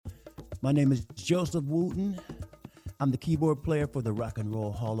My name is Joseph Wooten. I'm the keyboard player for the Rock and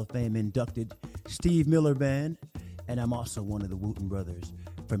Roll Hall of Fame inducted Steve Miller Band, and I'm also one of the Wooten brothers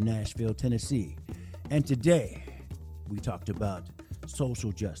from Nashville, Tennessee. And today, we talked about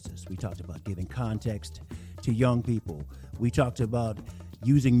social justice. We talked about giving context to young people. We talked about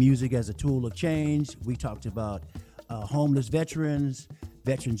using music as a tool of change. We talked about homeless veterans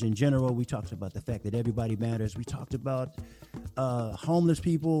in general. We talked about the fact that everybody matters. We talked about homeless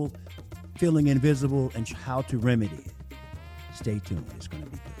people feeling invisible and how to remedy it. Stay tuned. It's going to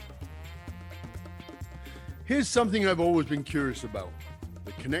be good. Here's something I've always been curious about: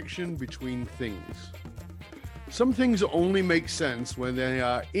 the connection between things. Some things only make sense when they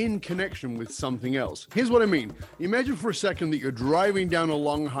are in connection with something else. Here's what I mean. Imagine for a second that you're driving down a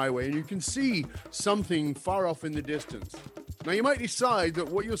long highway and you can see something far off in the distance. Now, you might decide that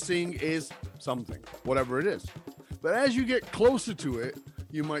what you're seeing is something, whatever it is. But as you get closer to it,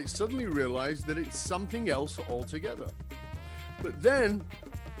 you might suddenly realize that it's something else altogether. But then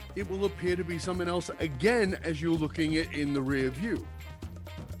it will appear to be something else again as you're looking at it in the rear view.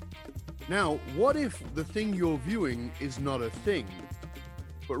 Now, what if the thing you're viewing is not a thing,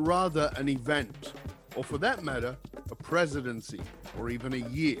 but rather an event, or for that matter, a presidency, or even a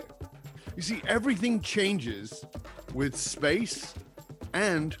year? You see, everything changes with space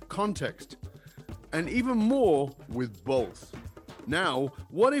and context, and even more with both. Now,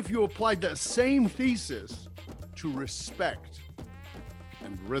 what if you applied that same thesis to respect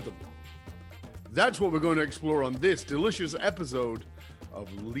and rhythm? That's what we're going to explore on this delicious episode of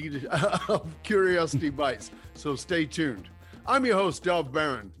Curiosity Bites. So stay tuned. I'm your host, Dov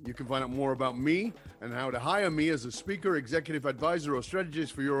Baron. You can find out more about me and how to hire me as a speaker, executive advisor, or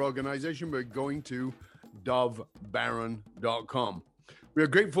strategist for your organization by going to dovbaron.com. We are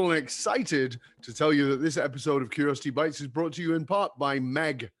grateful and excited to tell you that this episode of Curiosity Bites is brought to you in part by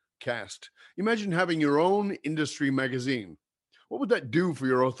Magcast. Imagine having your own industry magazine. What would that do for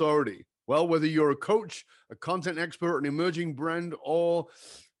your authority? Well, whether you're a coach, a content expert, an emerging brand, or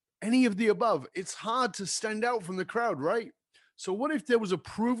any of the above, it's hard to stand out from the crowd, right? So what if there was a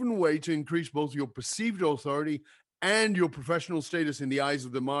proven way to increase both your perceived authority and your professional status in the eyes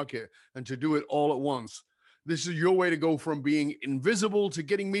of the market, and to do it all at once? This is your way to go from being invisible to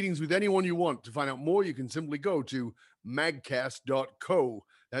getting meetings with anyone you want. To find out more, you can simply go to magcast.co.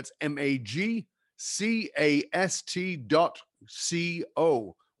 That's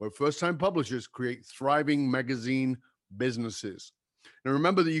magcast.co, where first-time publishers create thriving magazine businesses. Now,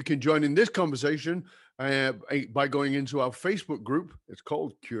 remember that you can join in this conversation by going into our Facebook group. It's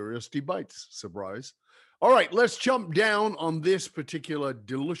called Curiosity Bites. Surprise. All right, let's jump down on this particular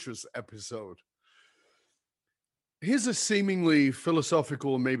delicious episode. Here's a seemingly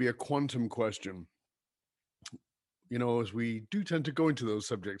philosophical, maybe a quantum question. You know, as we do tend to go into those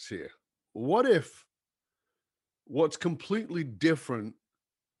subjects here. What if what's completely different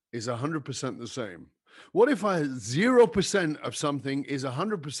is 100% the same? What if 0% of something is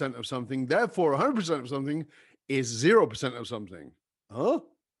 100% of something, therefore 100% of something is 0% of something? Huh?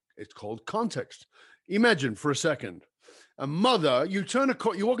 It's called context. Imagine for a second, a mother, you're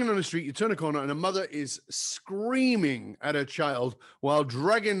walking on the street, you turn a corner, and a mother is screaming at her child while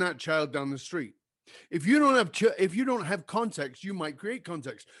dragging that child down the street. If you don't have context, you might create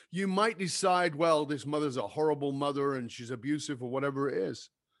context. You might decide, well, this mother's a horrible mother and she's abusive or whatever it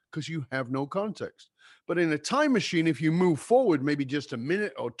is, because you have no context. But in a time machine, if you move forward maybe just a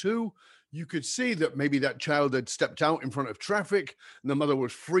minute or two, you could see that maybe that child had stepped out in front of traffic and the mother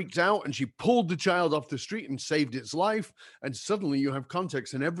was freaked out and she pulled the child off the street and saved its life. And suddenly you have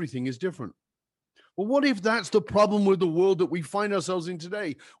context and everything is different. Well, what if that's the problem with the world that we find ourselves in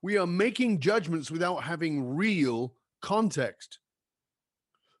today? We are making judgments without having real context.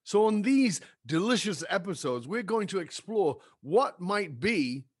 So on these delicious episodes, we're going to explore what might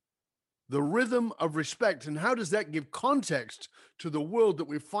be the rhythm of respect, and how does that give context to the world that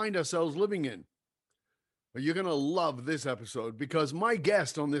we find ourselves living in? Well, you're going to love this episode because my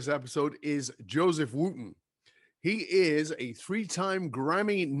guest on this episode is Joseph Wooten. He is a 3-time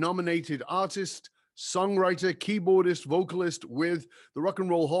Grammy-nominated artist, songwriter, keyboardist, vocalist with the Rock and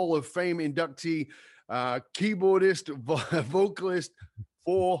Roll Hall of Fame inductee, keyboardist, vocalist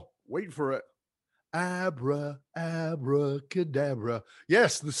for, wait for it, Abracadabra.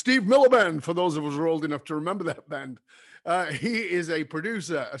 Yes, the Steve Miller Band, for those of us who are old enough to remember that band. He is a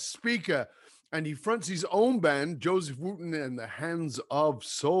producer, a speaker, and he fronts his own band, Joseph Wooten and the Hands of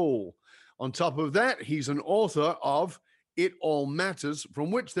Soul. On top of that, he's an author of It All Matters,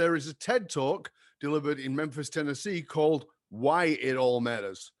 from which there is a TED Talk delivered in Memphis, Tennessee, called Why It All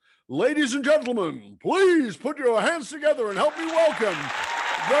Matters. Ladies and gentlemen, please put your hands together and help me welcome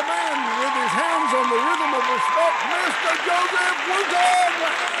the man with his hands on the rhythm of respect, Mr. Joseph Wooten.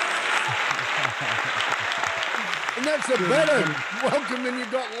 And that's a Good better morning. welcome than you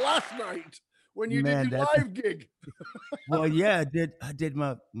got last night when you did Man, your that live gig. well, yeah, I did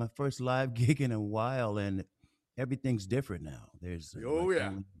my first live gig in a while, and everything's different now. There's Oh, like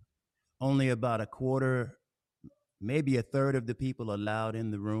yeah. only about a quarter, maybe a third of the people allowed in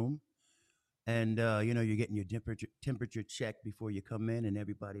the room, and you're getting your temperature checked before you come in, and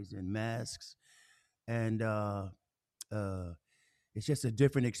everybody's in masks, and uh, it's just a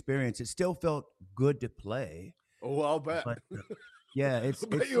different experience. It still felt good to play, Oh, I'll bet. but yeah, I it's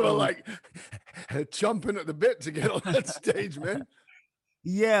bet it's you were so like chomping at the bit to get on that stage, man.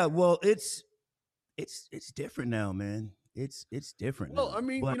 yeah. Well, it's different now, man. It's different Well, I now.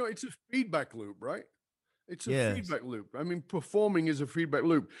 mean, But it's a feedback loop, right? It's a yes. feedback loop. I mean, performing is a feedback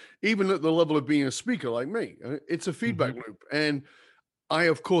loop, even at the level of being a speaker like me. It's a Hmm. feedback loop. And I,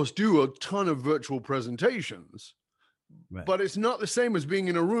 of course, do a ton of virtual presentations, Right. but it's not the same as being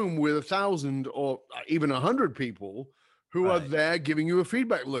in a room with 1,000 or even 100 people who are Right. there giving you a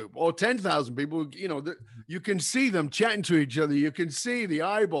feedback loop, or 10,000 people. That Mhm. you can see them chatting to each other. You can see the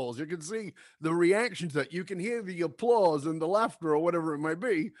eyeballs. You can see the reaction to that. You can hear the applause and the laughter or whatever it might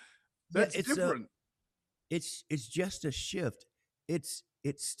be. Yeah, That's different. it's just a shift. It's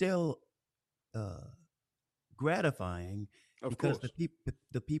still uh gratifying Of because course.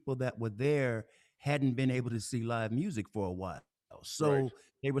 the people that were there hadn't been able to see live music for a while. Right. So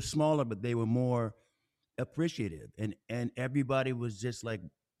they were smaller, but they were more appreciative, and everybody was just like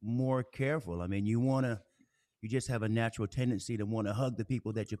more careful. I mean, you just have a natural tendency to want to hug the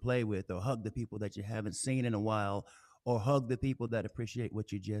people that you play with, or hug the people that you haven't seen in a while, or hug the people that appreciate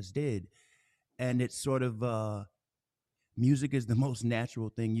what you just did. And it's sort of music is the most natural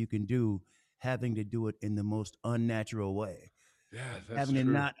thing you can do, having to do it in the most unnatural way, Yeah, that's having to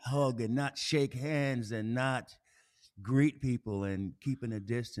true. not hug and not shake hands and not greet people and keeping a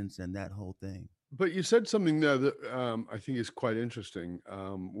distance and that whole thing. But you said something there that I think is quite interesting,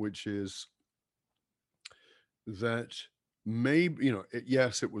 which is that maybe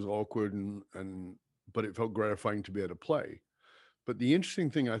yes, it was awkward and but it felt gratifying to be able to play. But the interesting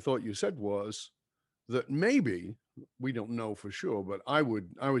thing I thought you said was that maybe we don't know for sure, but I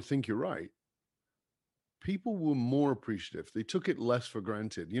would think you're right. People were more appreciative. They took it less for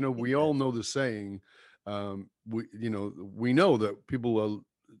granted. We Yeah. all know the saying. We know that people will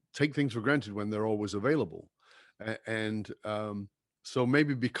take things for granted when they're always available, and so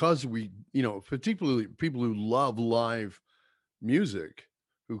maybe because particularly people who love live music,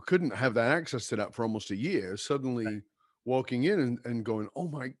 who couldn't have that access to that for almost a year, suddenly walking in and going, "Oh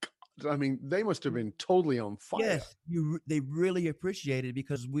my god!" I mean, they must have been totally on fire. Yes, they really appreciate it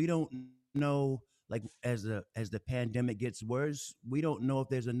because we don't know, like, as the pandemic gets worse, we don't know if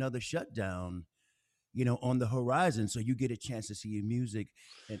there's another shutdown, on the horizon. So you get a chance to see your music,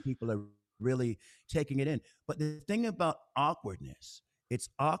 and people are really taking it in. But the thing about awkwardness, it's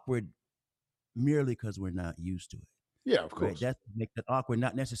awkward merely because we're not used to it, Yeah, of right? course. That's what makes it awkward,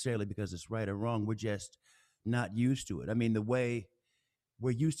 not necessarily because it's right or wrong. We're just not used to it. I mean, the way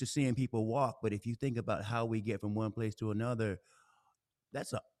we're used to seeing people walk, but if you think about how we get from one place to another,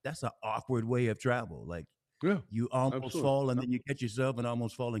 that's a awkward way of travel. Like, Yeah, you almost absolutely. fall and then you catch yourself and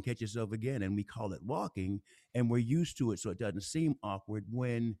almost fall and catch yourself again, and we call it walking, and we're used to it, so it doesn't seem awkward.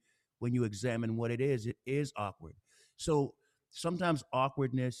 When you examine what it is awkward. So sometimes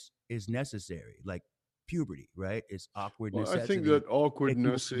awkwardness is necessary, like puberty, right? It's awkward Well, I think that necessity. Get people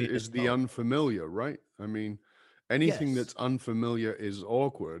awkwardness to be an is the adult. unfamiliar, right? I mean, anything Yes. that's unfamiliar is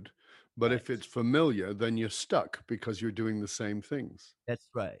awkward, but Right. if it's familiar, then you're stuck because you're doing the same things. That's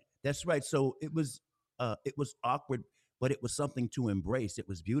right. That's right. So it was awkward, but it was something to embrace. It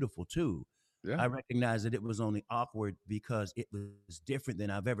was beautiful too. Yeah, I recognize that it was only awkward because it was different than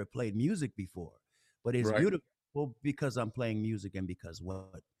I've ever played music before. But it's right. beautiful because I'm playing music, and because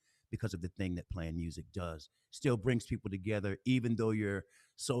of the thing that playing music does. Still brings people together even though you're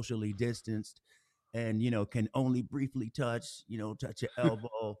socially distanced, and can only briefly touch your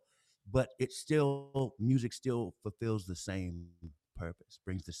elbow, but it's still music still fulfills the same purpose,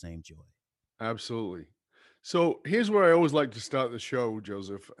 brings the same joy. Absolutely. So here's where I always like to start the show,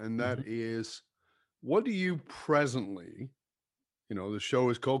 Joseph, and that Mhm. is, what do you presently, the show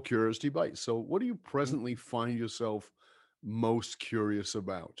is called Curiosity Bites. So what do you Mhm. presently find yourself most curious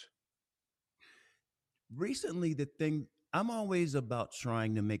about? Recently, the thing I'm always about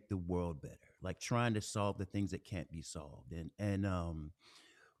trying to make the world better, like trying to solve the things that can't be solved, and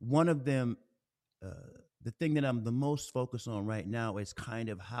one of them, the thing that I'm the most focused on right now is kind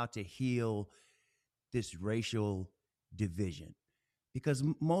of how to heal this racial division. because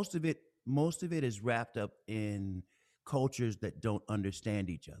most of it is wrapped up in cultures that don't understand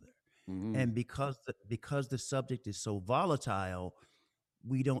each other. Hmm. And because the subject is so volatile,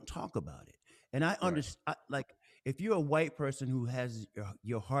 we don't talk about it. And I Right. understand, like, if you're a white person who has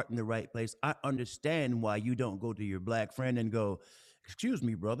your heart in the right place, I understand why you don't go to your black friend and go, "Excuse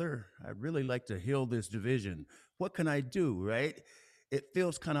me, brother, I'd really like to heal this division. What can I do?" Right? It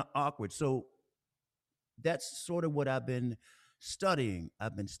feels kind of awkward. So that's sort of what I've been studying.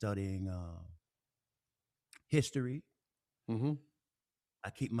 I've been studying history. Hmm. I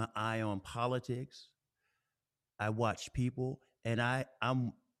keep my eye on politics. I watch people, and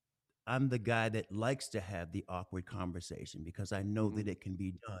I'm the guy that likes to have the awkward conversation because I know Hmm. that it can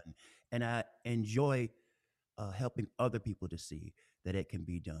be done, and I enjoy helping other people to see that it can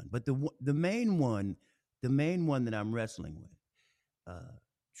be done. But the main one that I'm wrestling with, uh,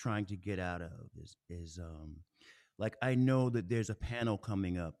 trying to get out of is like, I know that there's a panel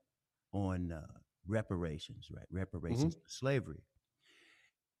coming up on reparations, right? Hmm. Reparations for slavery,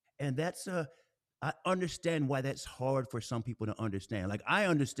 and I understand why that's hard for some people to understand. Like, I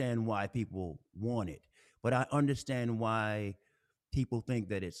understand why people want it, but I understand why people think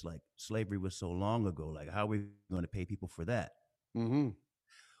that it's like slavery was so long ago. Like, how are we going to pay people for that? Hmm.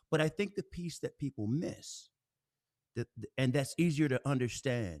 But I think the piece that people miss, and that's easier to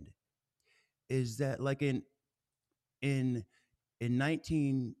understand, is that, like, in in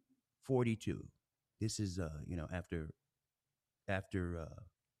 1942, this is after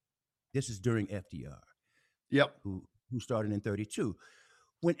this is during FDR, Yep. who started in 32.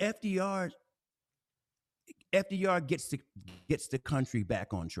 When FDR gets the country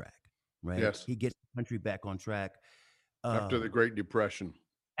back on track, right? Yes. He gets the country back on track After uh, the Great Depression.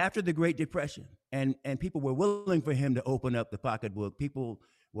 after the Great Depression, and people were willing for him to open up the pocketbook. People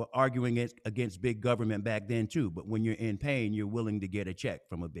were arguing it against big government back then too. But when you're in pain, you're willing to get a check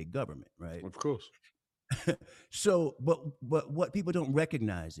from a big government, right? Of course. So, but what people don't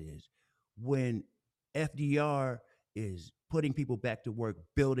recognize is when FDR is putting people back to work,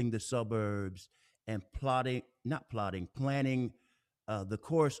 building the suburbs, and not plotting, planning the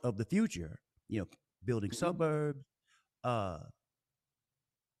course of the future. Building Hmm. suburbs, uh,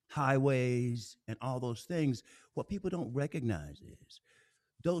 highways, and all those things. What people don't recognize is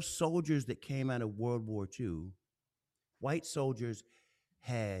those soldiers that came out of World War II, white soldiers,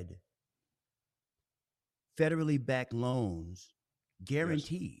 had federally backed loans Yes.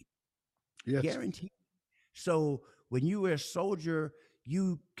 guaranteed. Yes. Guaranteed. So when you were a soldier,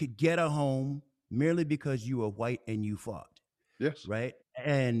 you could get a home merely because you were white and you fought, Yes. right?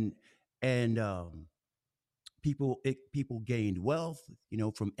 And people gained wealth,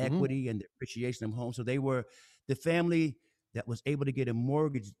 from Hmm. equity and the appreciation of homes. So they were the family that was able to get a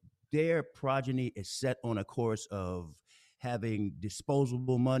mortgage. Their progeny is set on a course of having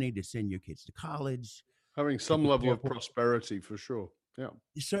disposable money to send your kids to college, Having to some level prepare of for prosperity for sure. Yeah.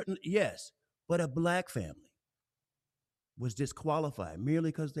 certainly, yes. But a black family was disqualified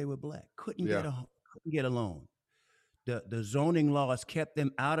merely because they were black. Yeah. Couldn't get a loan. The zoning laws kept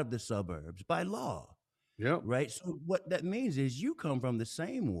them out of the suburbs by law, Yeah. right? So what that means is you come from the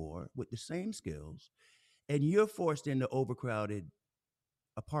same war with the same skills, and you're forced into overcrowded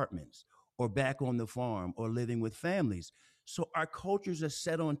apartments or back on the farm or living with families. So our cultures are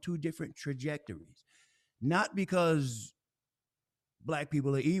set on two different trajectories, not because black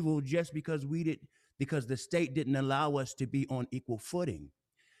people are evil, just because the state didn't allow us to be on equal footing.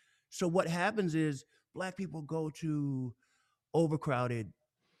 So what happens is black people go to overcrowded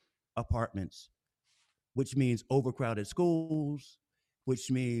apartments, which means overcrowded schools,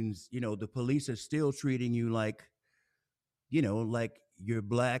 which means, the police are still treating you like you're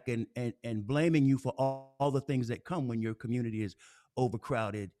black, and blaming you for all the things that come when your community is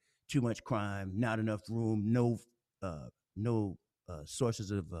overcrowded, too much crime, not enough room, no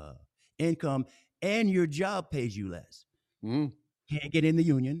sources of income, and your job pays you less. Hmm. Can't get in the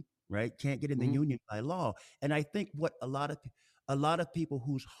union, right? Can't get in the Hmm. union by law. And I think what a lot of people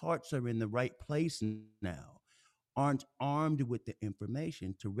whose hearts are in the right place now aren't armed with the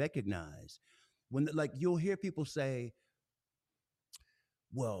information to recognize when, like, you'll hear people say,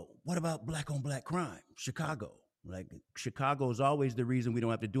 "Well, what about black on black crime? Chicago." Like, Chicago is always the reason we don't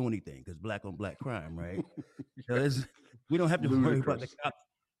have to do anything because black on black crime, right? So Yeah. we don't have to worry about the Ludicrous. cops.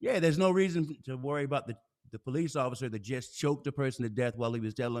 Yeah, there's no reason to worry about the police officer that just choked a person to death while he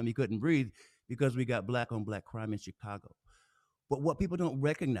was telling him he couldn't breathe, because we got black on black crime in Chicago. But what people don't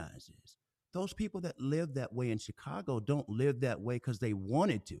recognize is those people that live that way in Chicago don't live that way because they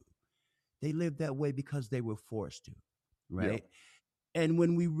wanted to. They live that way because they were forced to, Yeah. right? And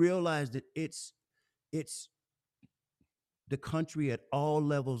when we realize that it's the country at all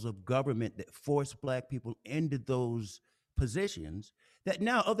levels of government that forced black people into those positions that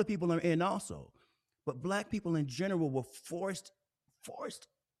now other people are in also. But black people in general were forced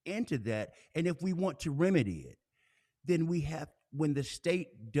into that. And if we want to remedy it, then we have, when the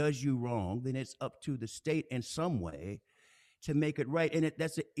state does you wrong, then it's up to the state in some way to make it right. And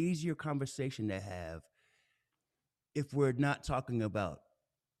that's an easier conversation to have if we're not talking about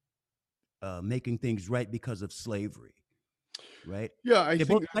making things right because of slavery, right? Yeah, I They're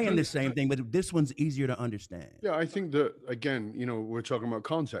think both saying the same thing, but this one's easier to understand. yeah, I think that again, we're talking about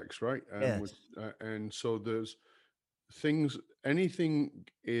context, right? Yes. And so there's things. Anything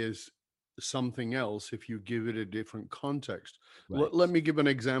is something else if you give it a different context. Right. Let me give an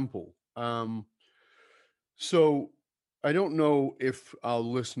example. So I don't know if our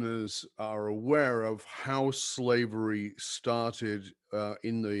listeners are aware of how slavery started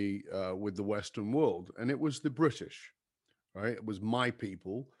in the with the Western world, and it was the British, right? It was my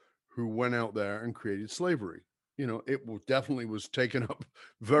people who went out there and created slavery. It definitely was taken up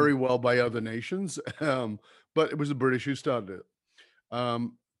very well by other nations, but it was the British who started it.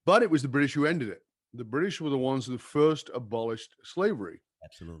 But it was the British who ended it. The British were the ones who first abolished slavery.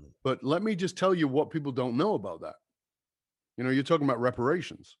 Absolutely. But let me just tell you what people don't know about that. You're talking about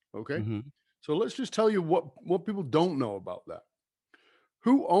reparations, okay? Mm-hmm. So let's just tell you what people don't know about that.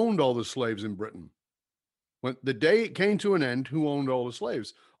 Who owned all the slaves in Britain? When the day it came to an end, who owned all the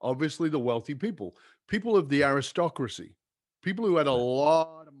slaves? Obviously, the wealthy people of the aristocracy, people who had a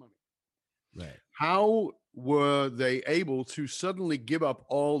lot of money. Right. How were they able to suddenly give up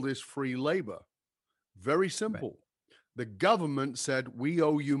all this free labor? Very simple. Right. The government said, we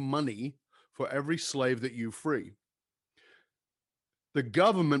owe you money for every slave that you free. The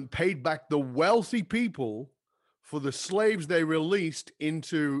government paid back the wealthy people for the slaves they released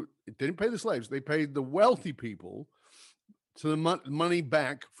into. It didn't pay the slaves. They paid the wealthy people to the money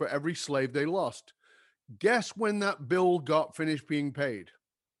back for every slave they lost. Guess when that bill got finished being paid?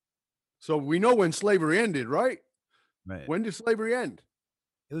 So we know when slavery ended, right? Right. When did slavery end?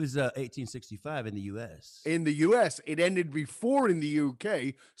 It was 1865 in the U.S. In the U.S. It ended before in the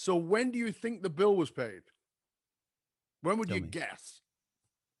U.K. So when do you think the bill was paid? When would you guess?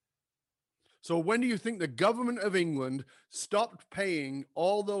 So when do you think the government of England stopped paying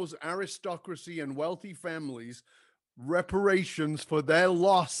all those aristocracy and wealthy families reparations for their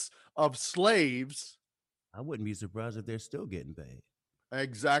loss of slaves? I wouldn't be surprised if they're still getting paid.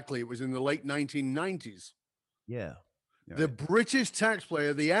 Exactly. It was in the late 1990s. Yeah. The British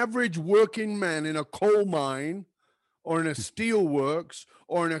taxpayer, the average working man in a coal mine or in a steel works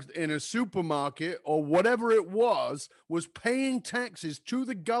or in a supermarket or whatever it was paying taxes to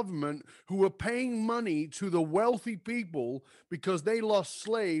the government, who were paying money to the wealthy people because they lost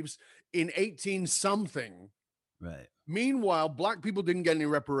slaves in 18 something. Right. Meanwhile, black people didn't get any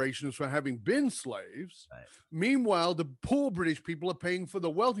reparations for having been slaves. Right. Meanwhile, the poor British people are paying for the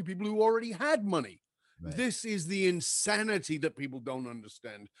wealthy people who already had money. Right. This is the insanity that people don't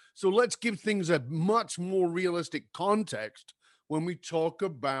understand. So let's give things a much more realistic context when we talk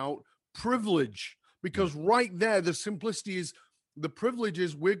about privilege, because right there, the simplicity is the privilege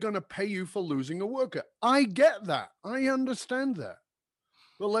is we're going to pay you for losing a worker. I get that. I understand that.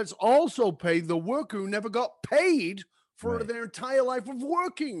 But let's also pay the worker who never got paid for their entire life of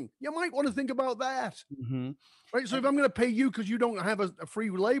working. You might want to think about that. Mm-hmm. Right. So if I'm going to pay you because you don't have a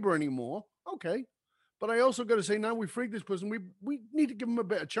free labor anymore, okay. But I also got to say, now we freed this person. We need to give them a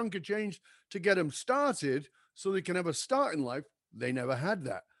bit of chunk of change to get them started so they can have a start in life. They never had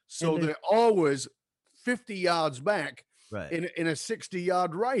that. So they're always 50 yards back in a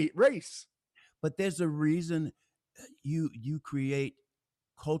 60-yard race. But there's a reason you create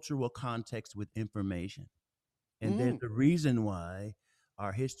cultural context with information. And there's a reason why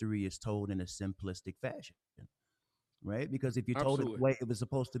our history is told in a simplistic fashion. Right? Because if you told it the way it was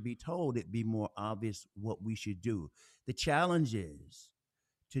supposed to be told, it'd be more obvious what we should do. The challenge is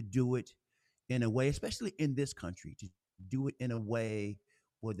to do it in a way, especially in this country, to do it in a way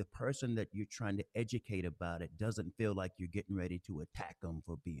where the person that you're trying to educate about it doesn't feel like you're getting ready to attack them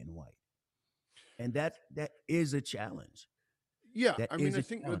for being white. And that is a challenge. Yeah, I mean, I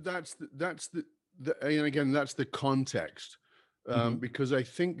think that's the and again, that's the context, because I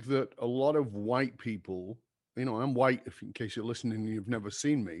think that a lot of white people, I'm white, if in case you're listening and you've never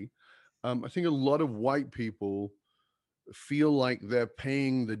seen me, I think a lot of white people feel like they're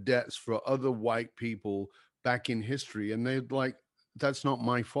paying the debts for other white people back in history, and they're like, that's not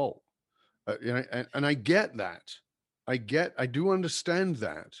my fault. And I get that. I do understand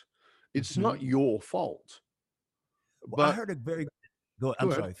that. It's not your fault. Well, I heard a very.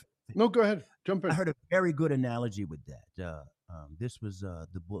 I'm sorry. No, go ahead. Jump I in. heard a very good analogy with that. This was the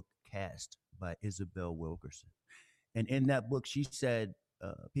book Cast by Isabel Wilkerson. And in that book, she said,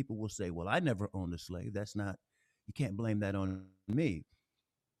 people will say, well, I never owned a slave. That's not, you can't blame that on me.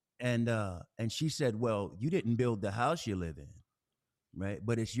 And she said, well, you didn't build the house you live in, right?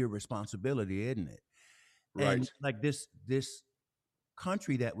 But it's your responsibility, isn't it? And Right. like this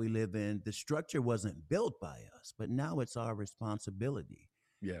country that we live in, the structure wasn't built by us, but now it's our responsibility.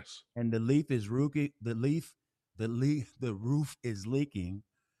 Yes. And the leaf is rookie, the roof is leaking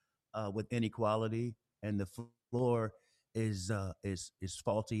with inequality, and the floor is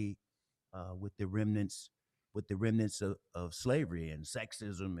faulty with the remnants of slavery and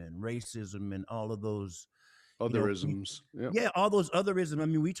sexism and racism and all of those, you Other know, isms. Yeah. yeah, all those otherism. I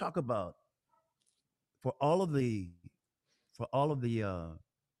mean, we talk about for all of the for all of the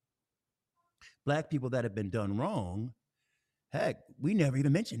black people that have been done wrong. Heck, we never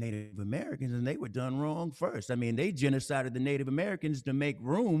even mentioned Native Americans, and they were done wrong first. I mean, they genocided the Native Americans to make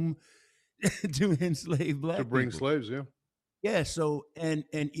room to enslave To black bring people. slaves. Yeah. Yeah. So, and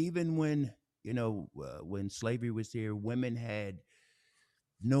even when when slavery was here, women had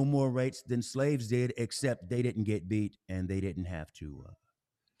no more rights than slaves did, except they didn't get beat and they didn't have to.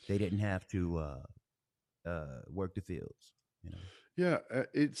 They didn't have to work the fields. You know.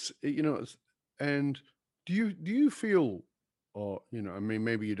 Yeah. And do you feel, or I mean,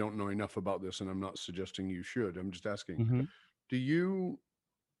 maybe you don't know enough about this, and I'm not suggesting you should. I'm just asking. Mm-hmm. Do you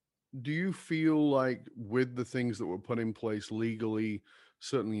do you feel like with the things that were put in place legally,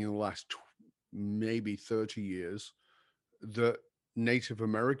 certainly in the last maybe 30 years, that Native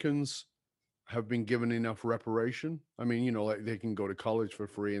Americans have been given enough reparation? I mean, like they can go to college for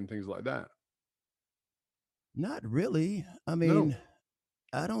free and things like that. Not really. I No, mean,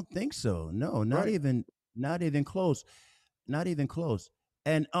 I don't think so. No, right. not even close. Not even close.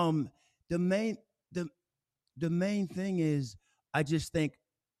 And the main the the main thing is I just think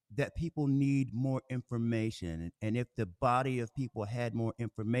that people need more information. And if the body of people had more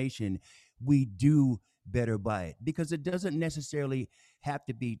information, we do better by it. Because it doesn't necessarily have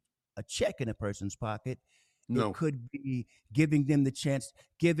to be a check in a person's pocket. It No, could be giving them the chance,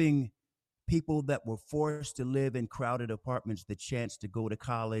 giving people that were forced to live in crowded apartments the chance to go to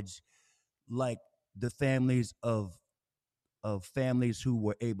college, like the families who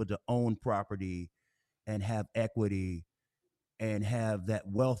were able to own property and have equity and have that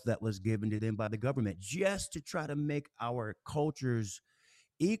wealth that was given to them by the government, just to try to make our cultures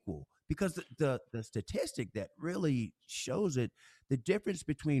equal. Because the statistic that really shows it, the difference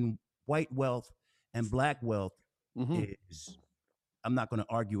between white wealth and black wealth hmm, is, I'm not going to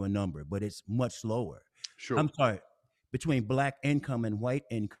argue a number, but it's much lower. sure. I'm sorry, between black income and white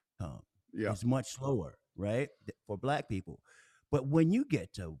income Yeah. is much lower, right? For black people. But when you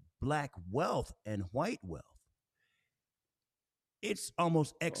get to black wealth and white wealth, it's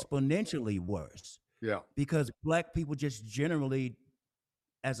almost uh, exponentially worse yeah. because black people just generally,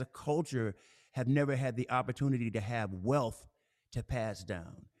 as a culture, have never had the opportunity to have wealth to pass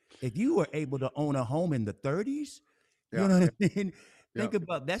down. If you were able to own a home in the 30s, you Yeah. know what I mean? Yeah. Think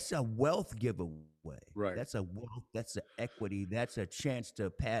about, that's a wealth giveaway. Right. That's a wealth, that's an equity, that's a chance to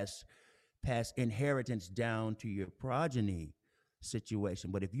pass inheritance down to your progeny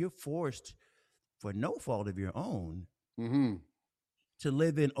situation. But if you're forced for no fault of your own Hmm. to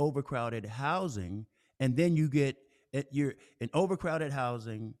live in overcrowded housing, and then you get you're in overcrowded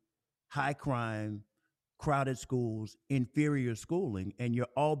housing, high crime, crowded schools, inferior schooling, and you're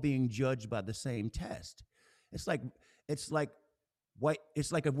all being judged by the same test. It's like it's like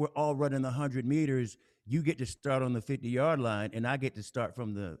it's like if we're all running 100 meters, you get to start on the 50-yard line, and I get to start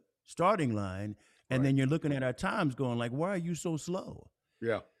from the starting line, and Right. then you're looking at our times, going like, "Why are you so slow?"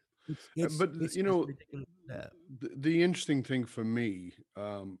 Yeah. It's Uh, it's But it's you as know, ridiculous as that. the interesting thing for me,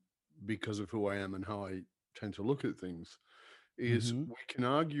 because of who I am and how I tend to look at things, is Mm-hmm. we can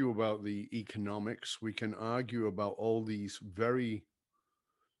argue about the economics. We can argue about all these very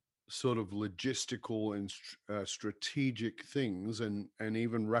sort of logistical and strategic things, and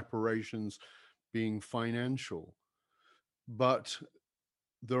even reparations being financial. But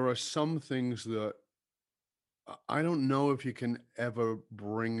there are some things that I don't know if you can ever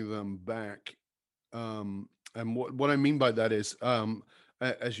bring them back. And what I mean by that is,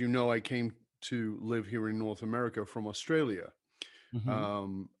 as you know, I came to live here in North America from Australia. Mm-hmm.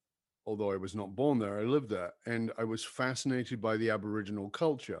 Um, Although I was not born there, I lived there, and I was fascinated by the Aboriginal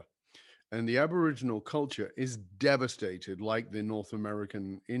culture. And the Aboriginal culture is devastated, like the North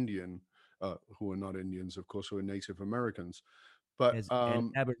American Indian, who are not Indians, of course, who are Native Americans. But As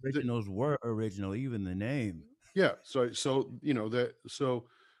and Aboriginals were original, even the name. yeah, so that so.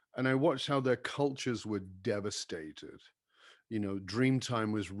 and I watched how their cultures were devastated. You know,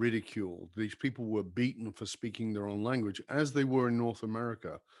 Dreamtime was ridiculed. These people were beaten for speaking their own language, as they were in North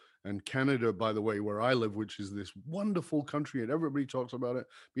America. And Canada, by the way, where I live, which is this wonderful country, and everybody talks about it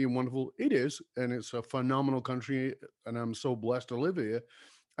being wonderful. It is, and it's a phenomenal country, and I'm so blessed to live here.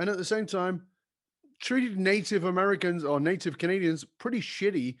 And at the same time, treated Native Americans or Native Canadians pretty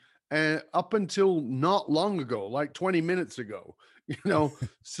shitty up until not long ago, like 20 minutes ago, you know.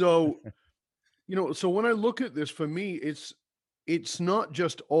 So, so when I look at this, for me, it's not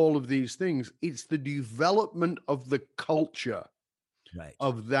just all of these things, it's the development of the culture Right.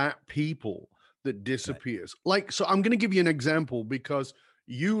 of that people that Right. disappears. Like, so I'm going to give you an example because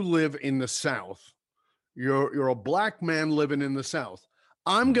you live in the South. You're a black man living in the South.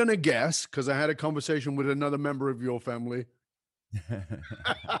 I'm Right. going to guess, because I had a conversation with another member of your family,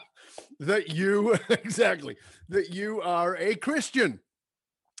 that you, exactly, that you are a Christian,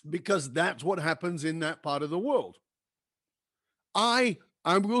 because that's what happens in that part of the world. I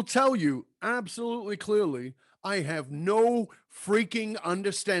will tell you absolutely clearly, I have no freaking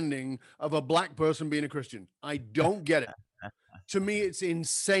understanding of a black person being a Christian. I don't get it. To me, it's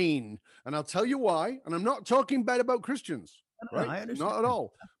insane. And I'll tell you why. And I'm not talking bad about Christians, No, right? I understand. Not at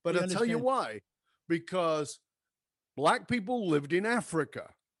all. But We I'll tell you understand. why. Because black people lived in Africa.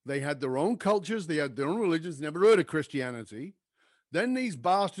 They had their own cultures, they had their own religions, never heard of Christianity. Then these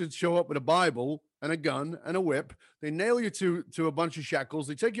bastards show up with a Bible and a gun and a whip. They nail you to a bunch of shackles.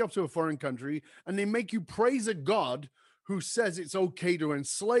 They take you up to a foreign country and they make you praise a God who says it's okay to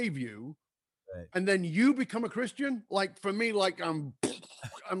enslave you. Right. And then you become a Christian. Like, for me, like, I'm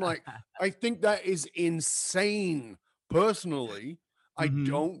like, I think that is insane. Personally, I Hmm.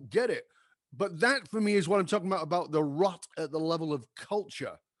 don't get it. But that for me is what I'm talking about the rot at the level of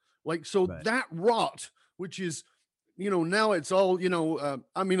culture. Like, so Right. that rot, which is, now it's all,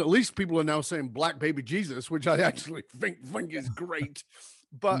 I mean, at least people are now saying black baby Jesus, which I actually think is great.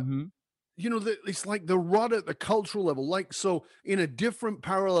 But Hmm. it's like the rot at the cultural level. Like, so in a different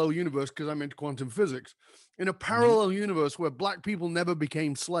parallel universe, because I'm into quantum physics, in a Hmm. parallel universe where black people never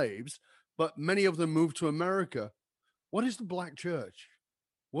became slaves, but many of them moved to America, what is the black church?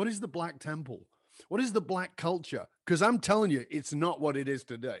 What is the black temple? What is the black culture? Because I'm telling you, it's not what it is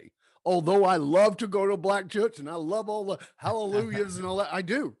today. Although I love to go to a black church and I love all the hallelujahs and all that, I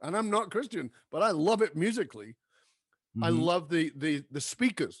do. And I'm not Christian, but I love it musically. I Hmm. love the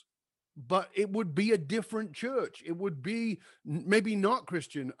speakers, but it would be a different church. It would be maybe not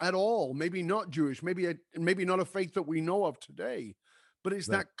Christian at all, maybe not Jewish, maybe not a faith that we know of today. But it's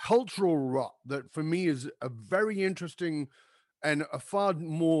Right. that cultural rot that for me is a very interesting and a far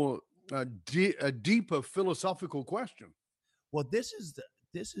more a deeper philosophical question. Well, this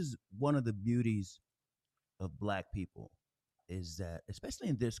is one of the beauties of black people is that, especially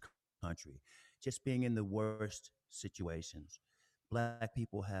in this country, just being in the worst situations, black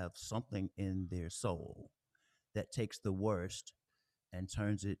people have something in their soul that takes the worst and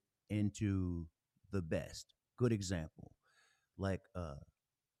turns it into the best. Good example, like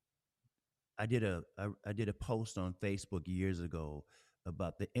I did a post on Facebook years ago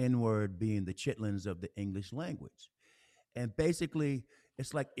about the N word being the chitlins of the English language, and basically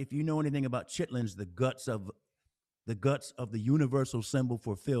it's like, if you know anything about chitlins, the guts of the universal symbol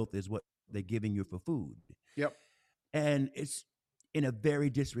for filth is what they're giving you for food. Yep. And it's in a very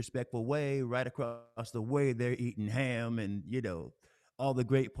disrespectful way. Right across the way, they're eating ham and, all the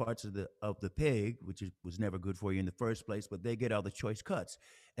great parts of the pig, which was never good for you in the first place. But they get all the choice cuts,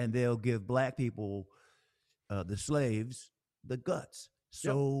 and they'll give black people, the slaves, the guts.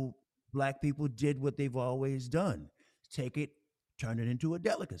 Yep. So black people did what they've always done: take it, turn it into a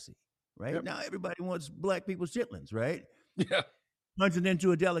delicacy. Right Yep. now, everybody wants black people's chitlins, right? Yeah. Turns it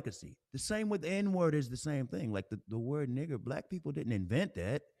into a delicacy. The same with the N word is the same thing. Like the word nigger, black people didn't invent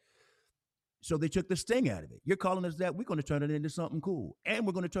that. So they took the sting out of it. You're calling us that, we're going to turn it into something cool. And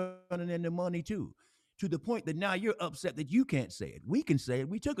we're going to turn it into money too. To the point that now you're upset that you can't say it. We can say it.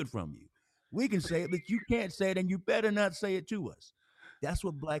 We took it from you. We can say it, but you can't say it, and you better not say it to us. That's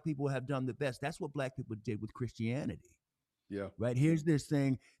what black people have done the best. That's what black people did with Christianity. Yeah. Right? Here's this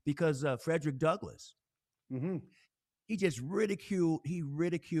thing, because Frederick Douglass, Mm-hmm. he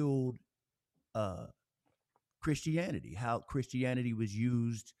ridiculed uh, Christianity, how Christianity was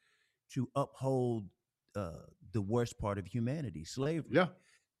used to uphold uh, the worst part of humanity, slavery. Yeah.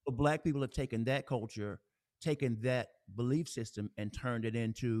 But black people have taken that culture, taken that belief system, and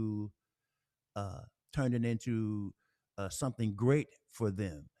uh, turned it into something great for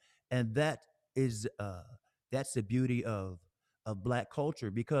them, and is that's the beauty of black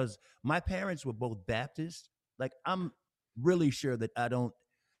culture. Because my parents were both Baptist. Like, I'm really sure that I don't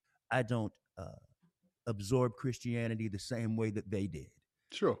absorb Christianity the same way that they did,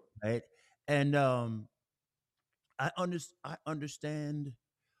 Sure. right? And I understand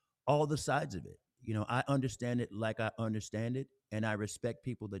all the sides of it. You know, I understand it like I understand it, and I respect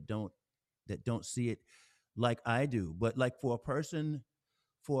people that don't see it like I do. But like for a person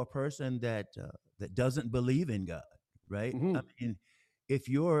that doesn't believe in God, right? Hmm. I mean, if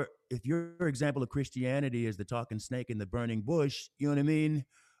your example of Christianity is the talking snake in the burning bush, you know what I mean?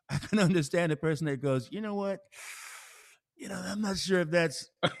 I can understand a person that goes, you know what? I'm not sure if that's,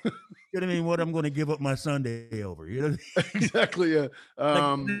 you know what I mean, what I'm going to give up my Sunday over. You know what I mean? Exactly. Like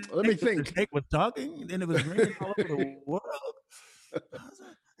Let me the think. snake was talking and it was ringing all over the world. I was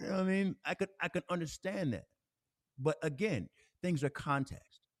like, you know what I mean? I could understand that. But again, things are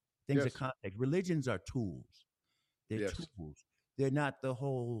context. Things are Yes. context. Religions are tools. They're Yes. tools. They're not the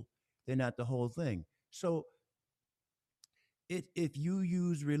whole. They're not the whole thing. So if you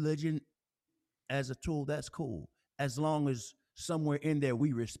use religion as a tool, that's cool. As long as somewhere in there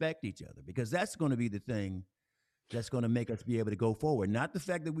we respect each other, because that's going to be the thing that's going to make us be able to go forward. Not the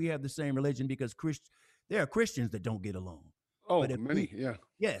fact that we have the same religion, because there are Christians that don't get along. But Oh, many. Yeah.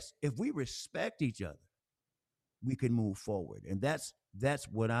 if we respect each other, we can move forward, and that's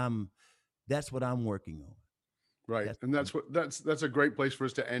what I'm working on. Right. That's And what I'm, that's a great place for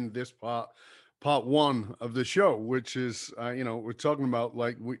us to end this part one of the show, which is we're talking about,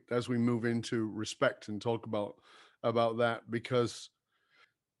 like, as we move into respect and talk about that, because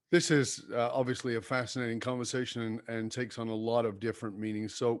this is obviously a fascinating conversation, and takes on a lot of different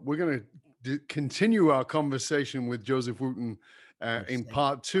meanings. So we're going to continue our conversation with Joseph Wooten in yes,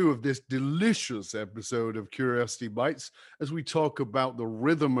 part two of this delicious episode of Curiosity Bites, as we talk about the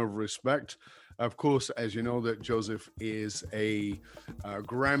rhythm of respect. Of course, as you know, that Joseph is a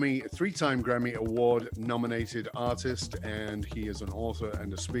three-time Grammy Award nominated artist, and he is an author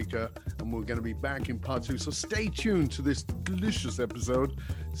and a speaker. And we're going to be back in part two. So stay tuned to this delicious episode.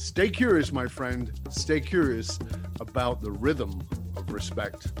 Stay curious, my friend. Stay curious about the rhythm of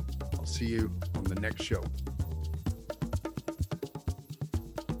respect. I'll see you on the next show.